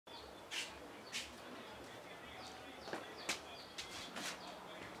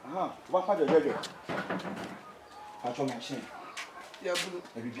What father did? I told my shame. Yeah, blue.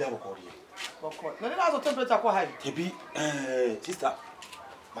 Maybe be able to call you. No, that's a temperature quite high. Maybe, sister,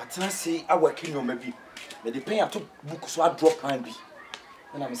 but I say I work in your maybe. But the pay I took book so I drop and be.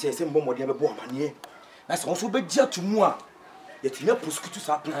 And I'm saying, some more never born money. That's also be jet to more. Yet you never put to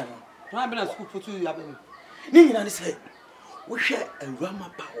supply. I've been at school for 2 years. Nina say, we share a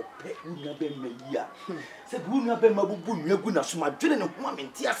rama power pet would not be me ya. Said, would not be my boom, you're going to so my drilling of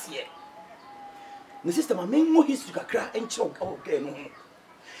woman tears here. The system, I mean, more history can cry and choke. Oh, get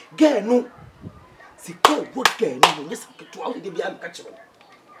no. See, go, what get no, yes, I can 12 days beyond catching.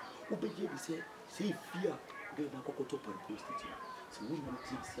 Obey you, say, fear, get a cocoa top and post it. So we want to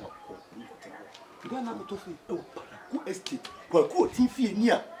see how you don't have to feel. Oh, who estate? Well, go TV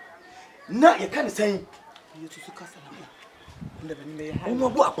near. Now you can't say. You to Casablanca. Never may have no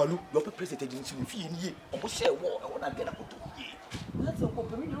work. Your president in fee in ye. Almost share war. I want to get a photo. That's a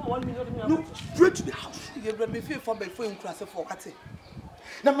compliment. 1 million. No, straight to the house. You let me feel for my phone class for Catty.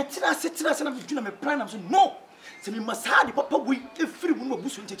 Now, Matina sits us and I'm doing a plan. I'm saying, no. So you must have the papa week if free woman of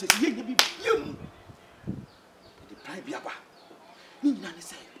Bush takes ye be you. The private Yaba. Nina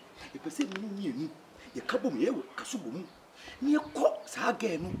say, if I say you, you couple me, Casubum. Near cock,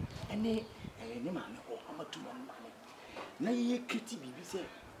 Sagano, and a man or Amatu money. Now ye kitty be said,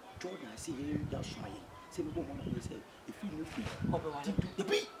 Jordan, I see you down smiling. Say, woman, you say, if you know free, the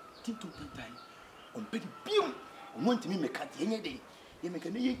bee, Tinto time. On petty beam, on want to me make cat any day. You make a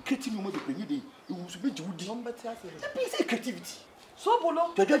kitty moment of the day. You will be to the number of creativity. So,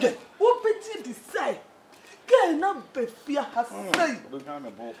 Bolo, the judge, what petty decide? Get not be fear has say.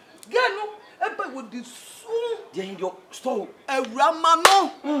 Get no. Ebe would be soon. They in your store. A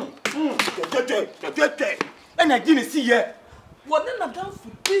ramano. And I didn't see yet. What then I've done for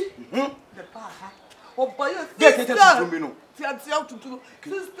tea? The bar. Or by your sister.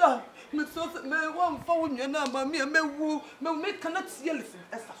 Sister, Miss Sosa, may one phone your number, me and me make cannot see listen.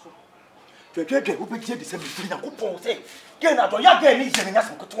 As a so. Who be the same thing. I could say, get out of your game, is in us.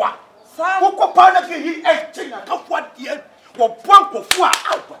 Who could partner he acting a tough one here? Or blank of 4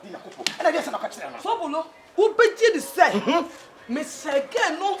 out in a couple. And I guess I'm not catching. So, who bet you the same? Miss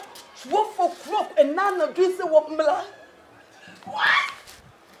again, no, swap for crop and none of this. What Miller? What?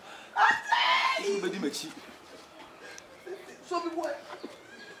 I say, you made me. So, be what?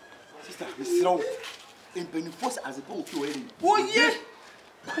 Sister, Miss Slow in Pennyforce as a boat to any. Oh, yes.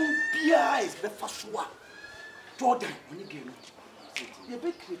 Pia is the first one. Jordan, when you get it, you're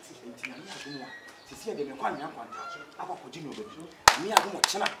big critic. See, they can't have one. I want to do me. I don't want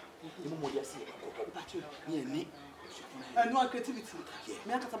to you know what you say. And no creativity.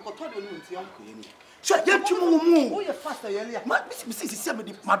 Me, I can't have got you. So, get you move. Oh, you're faster, earlier. My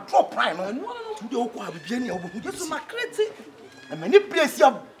Mrs. my drop prime. No, you don't have any of this. My critic. And many places you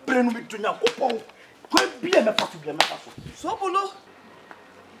have brain with you now. Could be a matter to be a matter. So, Bolo.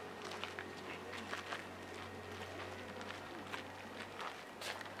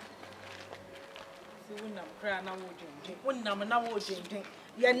 When I'm now drinking,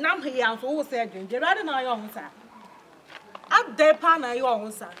 you're not here for saying, rather than your own son. Up there, Pana, your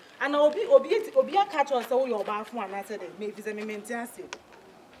own son, and I'll be a catch or so your bath one. I said, maybe the maintenance.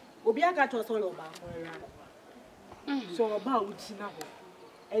 Obi a catch or so your bath. So about Chinabo,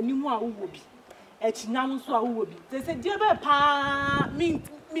 and you more will be. A Chinam so will be. They said, dear Pa, mean,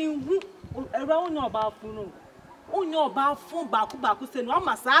 around your bath. On your bath, Baku said, no,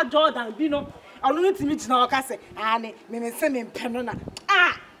 Massa Jordan, Bino. I don't need to know what I may send in Penona.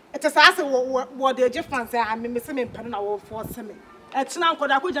 It is as what the difference I may send in Penona or for semi. At now, could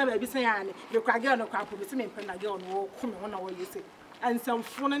I could be saying, you crack on a crap with me in Penagon or come on what you say. And some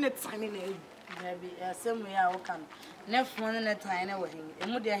phone in it, signing in. Maybe some way I will come. Never phone in a time away.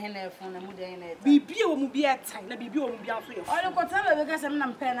 And would their hand phone and would they in it? Be won't be at time, be won't be out here. I don't tell her because I'm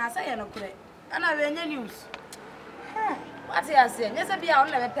not pen, I say, and I have any news. What's he saying? Yes, I be out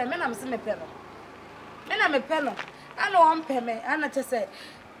of a pen, and I'm semi penal. And I'm a penal. I know I'm payment, and I just say,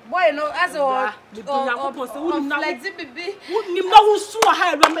 boy, no, as all, like the baby, wouldn't know who saw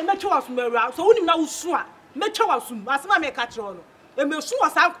her, and met you from around, so wouldn't know who saw, met you as soon as my catch on. And me saw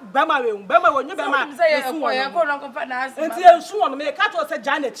us out, Bama, when you say, I'm going to soon make catch us a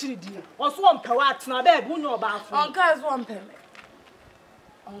Janet Chidi, or swamp Kawat, now bed, who know about on cars one payment.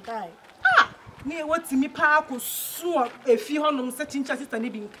 On guy. Near what's me park was soon a few hundred setting chassis and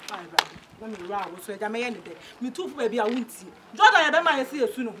living. Let me round, so I may end it. Me too, baby, I won't see. Jordan, I don't mind see a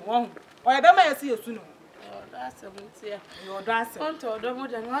soon, or I don't mind see a soon. That's a good year. Your that's on to the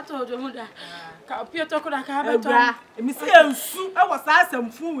mother, not to the mother. Capio talk like I have a Miss Soon. I was asked some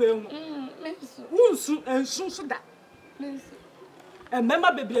fool. Soon and soon so that. And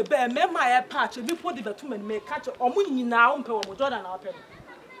member baby, member I patch, and before the batumen may catch a money now, and pay Jordan our pen.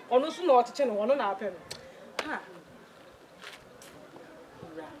 Or no sooner to channel one on our pen. Ha!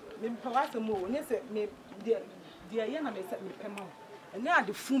 Maybe perhaps more, yes, me, dear Yana may set me pema. And now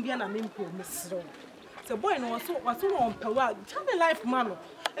the Fumbian and Mimpo, Miss Sloan. So, boy, no, so what's wrong, Pewa, tell me life, mamma.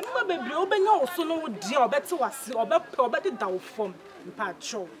 And my baby, open your solo dear, better was or better down from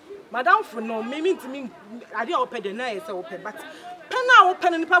Pacho. Madame for no, maybe to me, I did open the night open, but Penna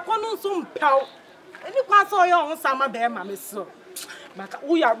open and Papa no soon pow. And you pass all your own summer bear, mamma, so. But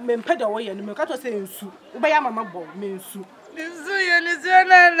we are men pedaway and Mercato saying soup, by a mamma boy, mean soup. This is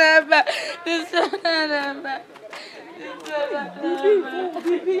never.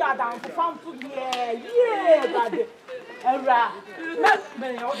 Bibi are down for farm food, yeah, daddy. Era,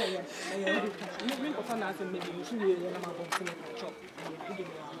 may I order you? Me for nothing, maybe you should be a man of shop.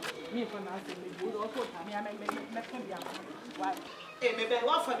 Me for nothing, maybe also me, I make hey, maybe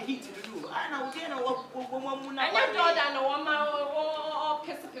what for the heat to do? I know, what woman, I know, woman or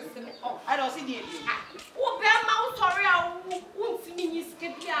piss. I don't see the. Oh, bear mouth, sorry, I won't see me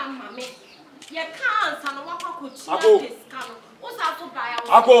skip your mammy. You can't, and what could she have what's that to buy?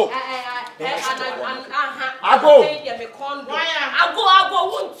 I'll go. I'll go,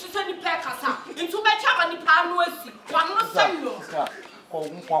 won't you send the packers up into my chapel in Palmwesi? One more time. Oh,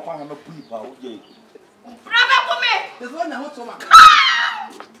 I'm a people. Brother, come here. There's one out to my.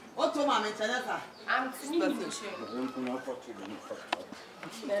 What to my Internet? I'm seeing I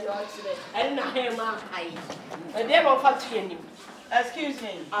didn't hear my eye. I never fought him. Excuse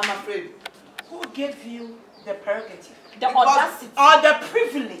me, I'm afraid. Who gave you the prerogative, the audacity, or the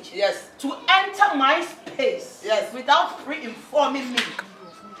privilege, yes, to enter my space, yes, without pre-informing me?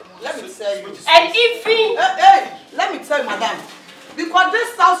 Let me tell you. And even, let me tell you, madam, because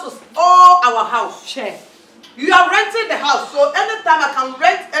this house was all our house. Sure. You are renting the house, so anytime I can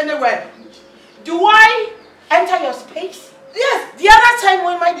rent anywhere. Do I enter your space? Yes. The other time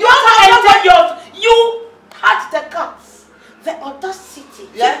when my daughter entered yours, you had the guts, the audacity,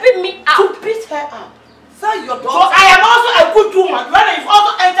 keeping me out to beat her up. Say your daughter. So I am also a good woman. You've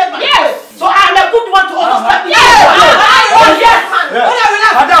also entered my space. So I am a good one to also step in. Yes. Yes, man.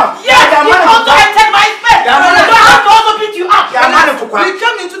 Madam. Yes, you also entered my space. So I have to also beat you up. You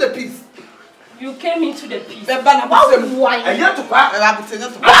came into the peace. You came into the peace. Why? I had to cry.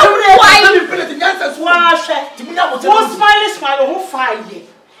 Why? Smile, who fire?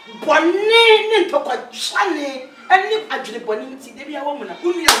 Bonnie, Papa, Shani, and Nip actually Bonnie, they be a woman.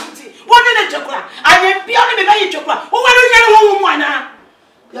 Who you are? What did it chocolate? I am beyond the very chocolate. Who are you, woman? I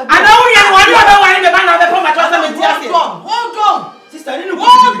know you are in the man of the Poma. Hold on, sister.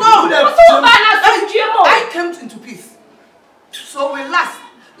 Hold on. I came into peace. So we last.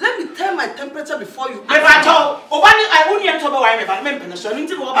 Let me tell my temperature before you. I won't even talk about my pension.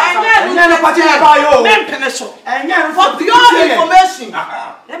 For your information,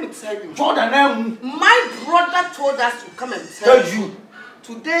 let me tell you. Jordan, my brother told us to come and tell you.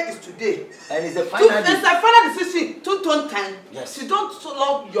 Today is today. And it's a final decision. It's a final decision. 2 time. Yes. You don't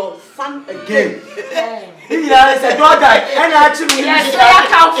love your son again. Yeah, it's a daughter. And actually, yes, I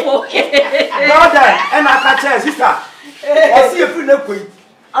can't for daughter. And I can't tell sister. I see a free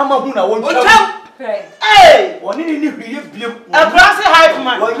I'm a woman. Hey! One in the a grassy hype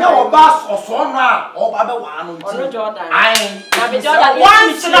man. Well, you're a bass or so now, or Baba one. I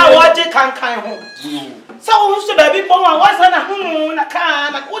once now what you can't come home. So, who's the baby boy? What's on a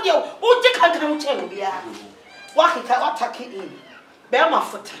can? What you can't come to you? What he can't attack it in. Bear my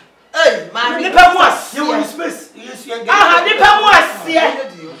foot. Hey, man, Nipa was you in space. Nipa was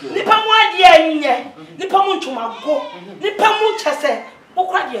here. Nipa one year, Nipa Munchuma go. Nipa Munchase.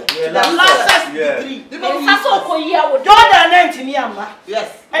 The last degree. Jordan 19 years.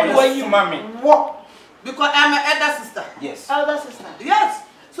 Yes. Anyway, you mommy. What? Because I'm an elder sister. Yes. Elder sister. Yes.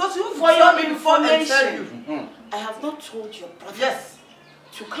 So for your information, I have not told your brother. Yes.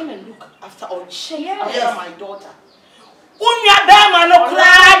 To come and look after or check after my daughter. Unya bema no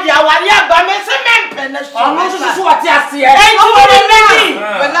cry ya waria ba me se mempeneso. I'm so what you see.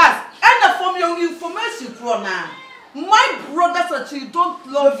 Relax. And from your information from now. My brother said you don't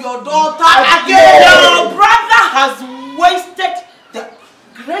love your daughter again. Your brother has wasted the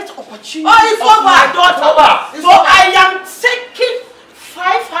great opportunity of my daughter. So I am taking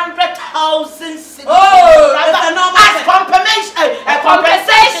 500,000 cedis as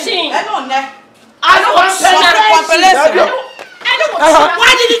compensation.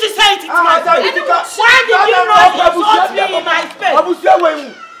 Why did you say it? Why did you not insult me in my face?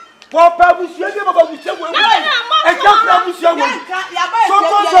 Papa, we should have a bush away. I can't have bush away.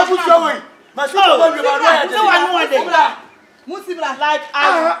 So, my son, Like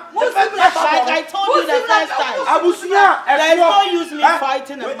I told you the first time. There is no use me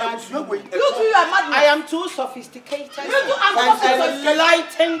fighting a man. I am too sophisticated and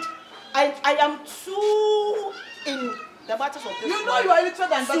enlightened. I am too in the matters of this. You know you are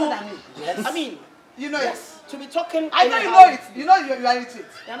illiterate and better than me. Yes. I mean, you know yes. To be talking. I know you know it. You know you are illiterate.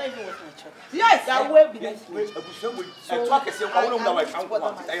 You're not even with my child. Yes. That way beneath me. I am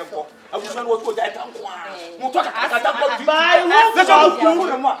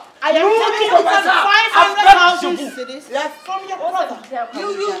taking 500,000 cedis from your brother. You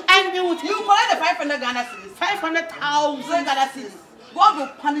collect the 500 Ghana cedis. 500,000 Ghana cedis. God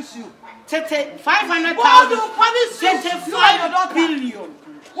will punish you. 500,000. God will punish you. 5 billion.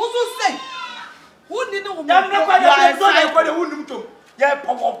 What you say? Who didn't know?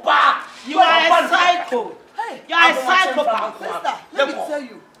 You are a psycho. Hey, you are a psychopath. Sister, let me tell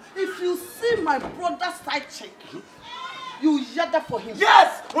you. If you see my brother's side chick, you yada for him.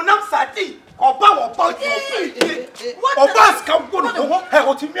 Yes, when I'm sati, Oba What the?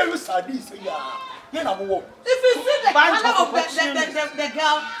 If you see the color of the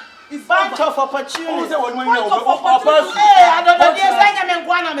girl, it's bunch of opportunities. Hey, I don't know.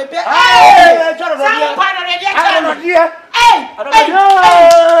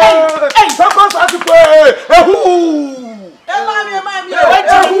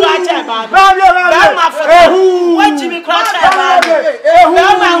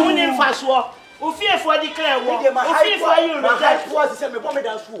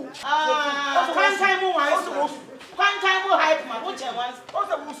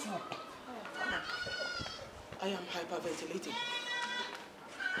 I am hyperventilating.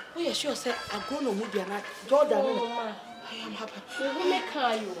 Oh, yeah, sure, sir. I'm going to move your night. Jordan, I am happy. I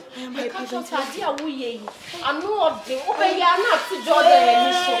am hyperventilating. I know of the over here, not to Jordan.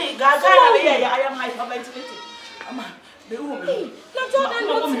 I am hyperventilating. Now, Jordan,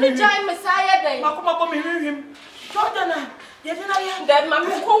 what's the giant Messiah then? Jordan, you didn't know that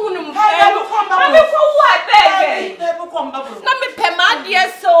Mammy Coonum. Mammy, for what, baby? Let me pay my dear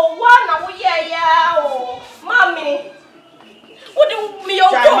so one, yeah, Mommy. What do me, oh,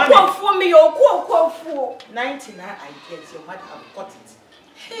 for me, oh, for 99 ideas, your mother have got it.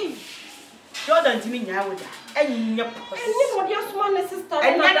 Hey, Jordan, to me, now with that. And you know, your small sister,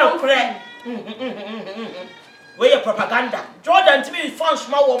 and I don't pray. Where your propaganda? Jordan, to me, found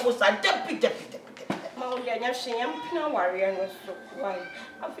small almost a deputy. Oh, yeah, I'm not worrying.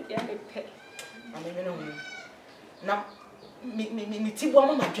 I'm for the pet. I mean, now, me, Tiwa,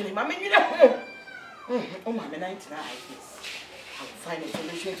 my dream. I mean, you know, oh, my 99 ideas. I'll find a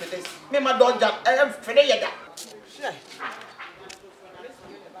solution to this. Me, my daughter, I am Freya.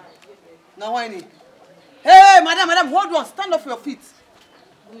 Now, I need. Hey, madam, hold on. Stand up your feet.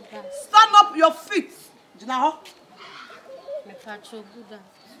 Stand up your feet. Do you know? Me pacho Buddha.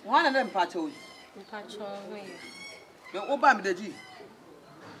 One of them pacho. Me pacho me. You open me the G.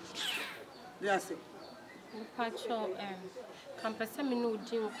 Yes. Me pacho campesa me no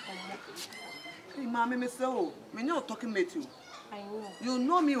gym Hey, mommy, me so. Me no talking mate you. I know. You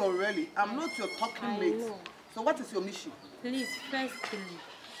know me already. I'm not your talking mate. Know. So what is your mission? Please, firstly,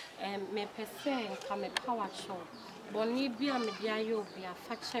 me person come a power show. Boni be a media you be a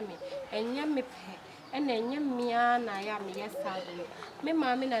faction me. And yam me pay. And then yam me and I am yes, me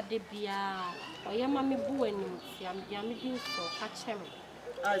mammy na debia. Or yam mammy booing yam yammy being so faction me.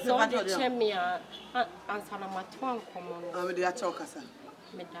 So the chemia and Sanamatuan common. I'm with the Achokasa.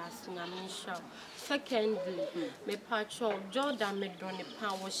 Me dancing a mission. Secondly, me patrol Jordan me doni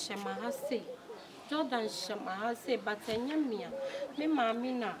power shema hase. Jordan shema hase, but enyamia. Me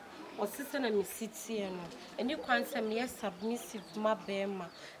mamina or sister na me city and you can't say me submissive ma bema.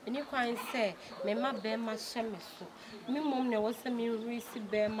 And you can't say me ma bema shemeso. Me mom ne was a me receive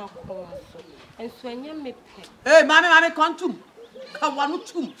bema conso. And so enyam pay. Hey, mammy, come to. Come one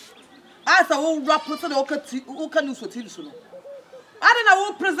to. As a old rap with the Oka news with you. I don't know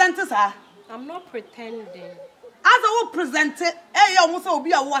who presenters are. I'm not pretending. As I will present it, hey, almost will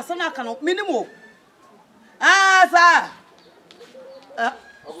be a wasana cannot minimum. Ah, sir.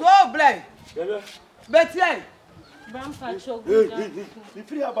 So, Blay. Betty, Grandpa, you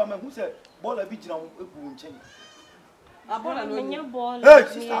free about my who said, Bola Beach now, ball,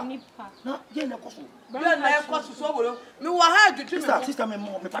 Nipa. No, yeah, no, me will have to sister, me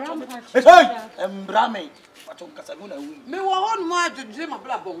more, me Brame. Me will more to dream of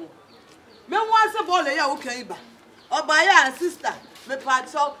black bone. Me wants a ball, okay, or by a sister, me part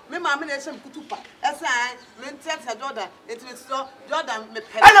so, me mammy, Kutupa, as I meant a daughter, it was so Jordan, me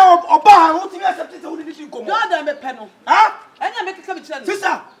pen. I know, Oba, who think I accepted only this you come. Jordan, me pen. Huh? And I make a come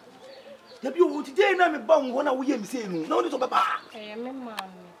sister. Ya bi o today na me ba wo na wo ye me say no. Na wo to baba. Eh me mami.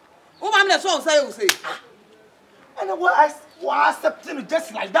 Wo mami na so on say you say. And I accepting it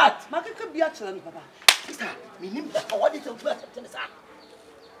just like that. Makeke bia chere no baba. Sister, me nim that what did you accept this?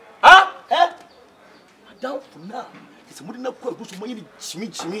 Huh? Eh? Madam for now. It's more than a quite good money chimi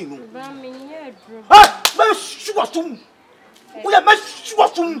no. Mami ye drum. Ah, me sugar soon. We are me sugar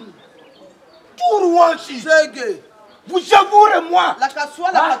soon. Tout roi si. Sege. Vous avouez moi. La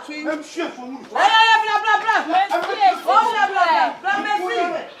kassoa la patui. Même chef pour nous. Bla.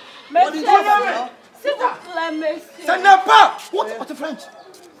 Merci. S'il vous plaît, monsieur. Ça n'est pas. What French?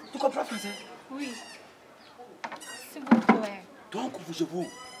 Tu comprends français? Oui. S'il vous plaît. Donc vous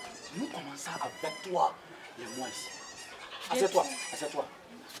nous commençons avec toi et moi ici. Assieds-toi.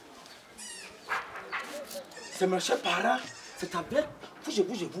 C'est mes chers parents, c'est ta bête. Je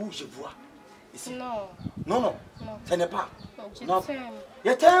vois. Ici. Non. Ce n'est pas. Non.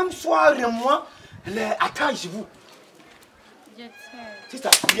 Je t'aime soir et moi, attends, je vous. Je t'aime. C'est ça.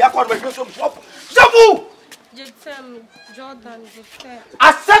 Il y a quoi de je vous. Je t'aime, Jordan, je t'aime.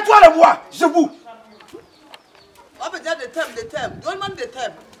 Assieds-toi et moi, je vous. On peut dire des thèmes. Donne-moi des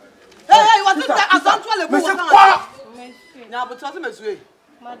thèmes. Hey, what is that? Attends-toi le bout. Mais c'est quoi? Monsieur. Non, mais tu vas monsieur.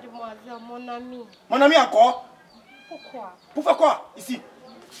 Mademoiselle, mon ami. Mon ami encore? Pourquoi? Pour faire quoi? Ici.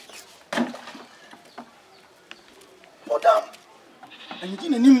 Madame. Elle dit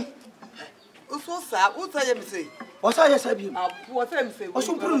n'est Où ça? Où ça y est, monsieur? on ça y est, ça bien. Ah, pour faire monsieur. On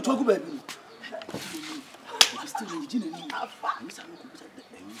s'en prend le toit, baby.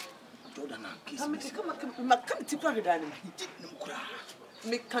 Come to Paradise.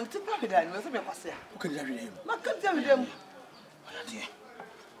 Me can't take Paradise. What's your question? Who can you hear him? Ma can't tell them.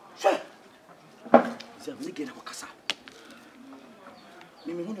 C'est un nègre à Kassa.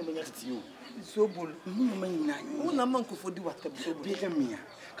 Mais mon nom est you. So bull. Who na man for do what? So Be a mia.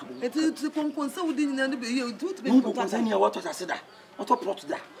 it is consa within the be you do to be No concerning what I said. What a plot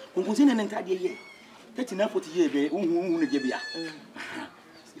that. Concerning an entire year. 39 years, be who Gebia.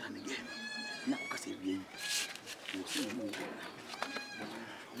 See him again. Now, because he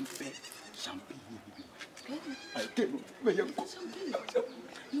fair champagne. I tell you, my young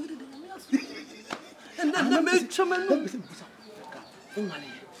and then the maid chairman.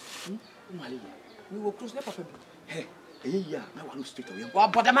 We will close the papa. Hey, yeah, I want to straight away.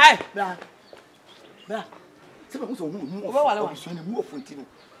 What but am I? Bra. Someone who's more from Tino.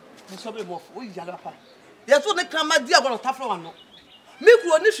 Somebody more for you, Yalapa. Yes, what the camera dear about a one. Me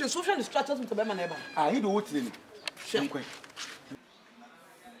coordination social instructors with the neighbor. I need to watch them. Shankway.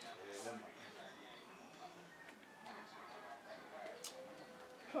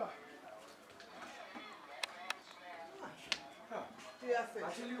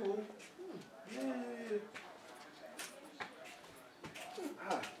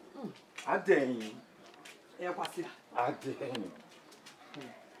 Adem. É quase. Adem.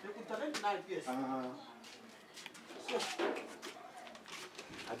 Eu contarei na IPS.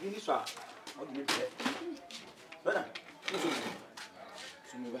 Adem isso. Onde me pé. Bana.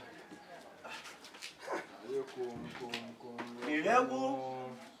 Sumiba. Eu com. Mirego.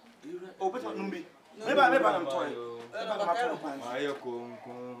 O beto numbi. Meba na mtoe. Ayo com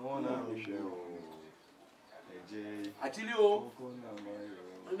ona Michel. Eje. Atili o.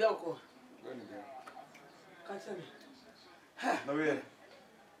 Biako. Catch me. No way.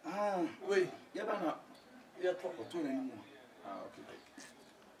 Oui. Yeba na. Ya to. O to na ni mo. Okay.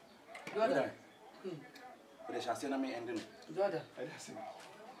 Jordan. O de chasser na me ende no. Jordan. I see.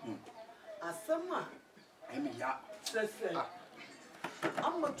 Asama. Emi ya. Sese.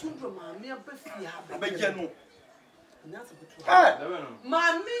 Amma tundro mami abafia Abeje no. Nyasa betu.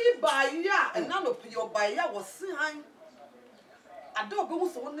 Mami baya na no pe yo baya wo se han. Ade obewu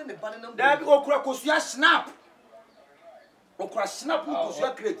so wonne ne bane na. Dabi okura kosua snap. Okura snap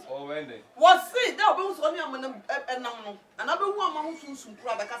kosua crate. Oh wende. Wo se da obewu so wonne amana enam no. Ana bewu ama ho sunsun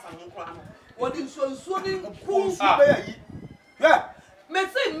kura be kasa ho kura no. Wo di nsuo ni ku. Be yi. Yeah. Me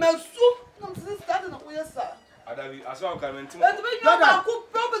say mesu na me start na wo yesa. Adabi aso ka menti. E to be yo ba ku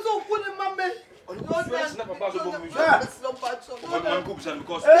pe be so ku ni mame. Snap papa so bomu. Man ko bisa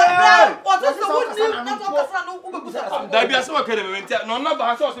because What is the one name? Not kasa no ku be kusa. Dabi aso ka de menti. No na ba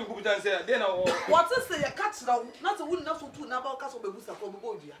aso so ko bisa say dey na What is the catch now? Not the one na so tu na ba kasa be kusa ko be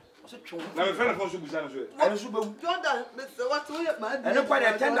go dia. na me friend so bisa na so. Ene so be Jordan, me say what we ma. ene kwa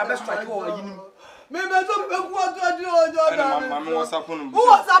de tender be strike wo yinim. Me so be ku o Jordan. Mama was upon. Who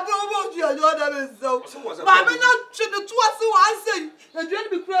was up about you, Jordan? Me so. Ma me na twe the two ase wan say. E dwe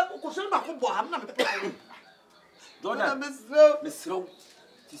be kura ko so na ko bo am na me pepe. Jordan, Me so. me srow.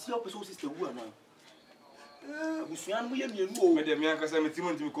 Ti si o peso sister wu ana. Abusuan mo ye mienu o. Me de me anka say me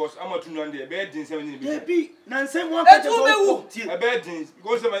timon because am atu nwan de be din say me be bi na nsem mo anka so tie e be din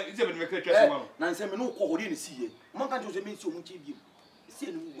because say me kra twese ma na nsem me no ko hori ne siye mo anka so me nsi o mo tie bi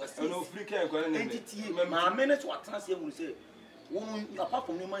sie ne wo wasi no free care ko na ne entity ma me ne so atena se mu say wonu apart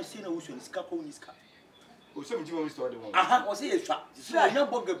from ne man sie na wo so ne ska ko ni ska o se me timon store de mo aha o se ye twa so nya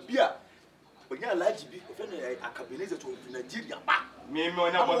boga bia onya laji bi o fe ne akabineze to Nigeria ba me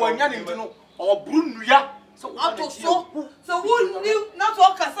onya boga onya ne ntino o buru nuya so who knew not to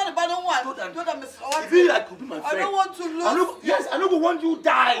concern about no one. I feel like could be my friend. I don't want to lose. Yes, I don't want you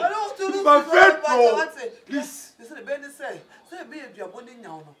die. I don't want to lose my friend, bro. Please. They said the baby say be you are bonding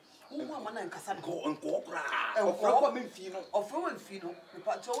now. Who man and Cassan go and go cry. And for me fino or for fino.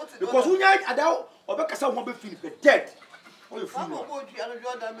 Because who nyai adao or Bacasa won't be feel dead. Oh, you feel no,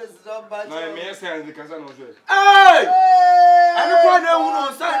 me say the Cassan was it. Hey! I don't want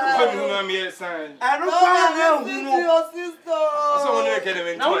to know me sign. I don't want to know your sister. So when you get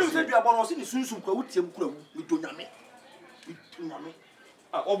them now you say you are born in Sunsun kwa uti mkura mi do nyame. Mi nyame.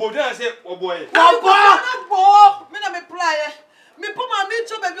 Ah, obodo say oboy. Obo! Me na me play. Me put my me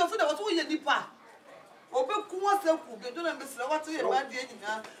cho baby so there was who ye Nipa. Obe ku wa se ku ge do na me sra what ye ma de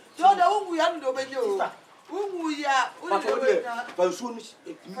nyina. Jo da wu ya ndo be yo. Wu ya, wu de na. Fansuo ni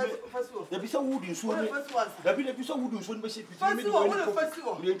ya bisa wudi nsuo ni. Ya bi na bisa wudi nsuo ni be se piti me do.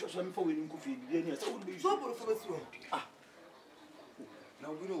 Ni ntwa so me fa we ni nkofi bi ni asa wudi be. So bo fasuo. Ah. Na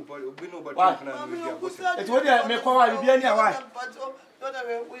obi no ba na me dia boss. E to dia me kwa wa bi ni awa. Don't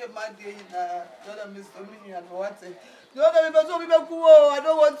have we my day na. Don't have Mr. Mini and what. Don't have me so be ku o. I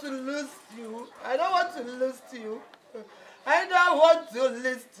don't want to lose you. I don't want to lose you. I don't want to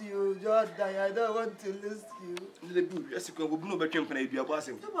lose you, Jordan. I don't want to lose you. Le bu esi ko obi no be twem kana eduabo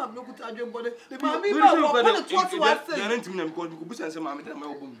asem. Mama no kuta adwen bode. Mama ba what to what say. Ya ntim na me ko busa nsem mama de ma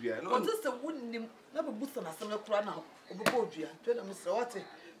obom dua. No. What is the wonnim na be busa na asem kura na obebo dua. Jordan Mr. What?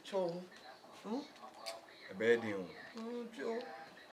 Cho. E be din o. Cho.